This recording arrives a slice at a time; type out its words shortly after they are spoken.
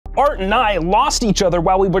Art and I lost each other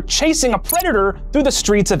while we were chasing a predator through the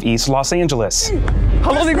streets of East Los Angeles.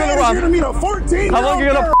 How long are you gonna run? How long are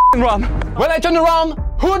you gonna run? When I turned around,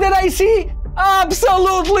 who did I see?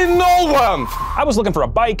 Absolutely no one! I was looking for a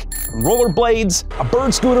bike, rollerblades, a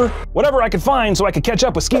bird scooter, whatever I could find so I could catch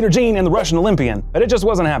up with Skeeter Jean and the Russian Olympian, but it just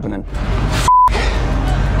wasn't happening.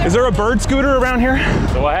 Is there a bird scooter around here?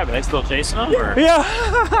 So what happened? They still chasing them? Or?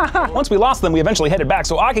 Yeah. Once we lost them, we eventually headed back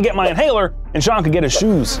so I could get my inhaler and Sean could get his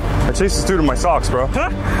shoes. I chased this dude in my socks, bro.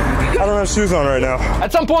 I don't have shoes on right now.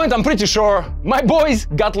 At some point, I'm pretty sure my boys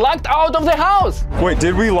got locked out of the house. Wait,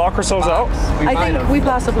 did we lock ourselves out? I think we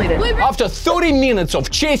possibly did. After 30 minutes of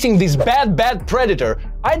chasing this bad predator,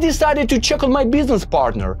 I decided to check on my business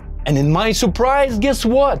partner. And in my surprise, guess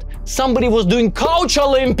what? Somebody was doing couch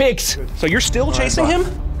Olympics. So you're still chasing him?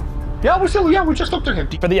 Yeah, we just looked at him.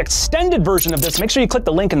 For the extended version of this, make sure you click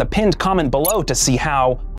the link in the pinned comment below to see how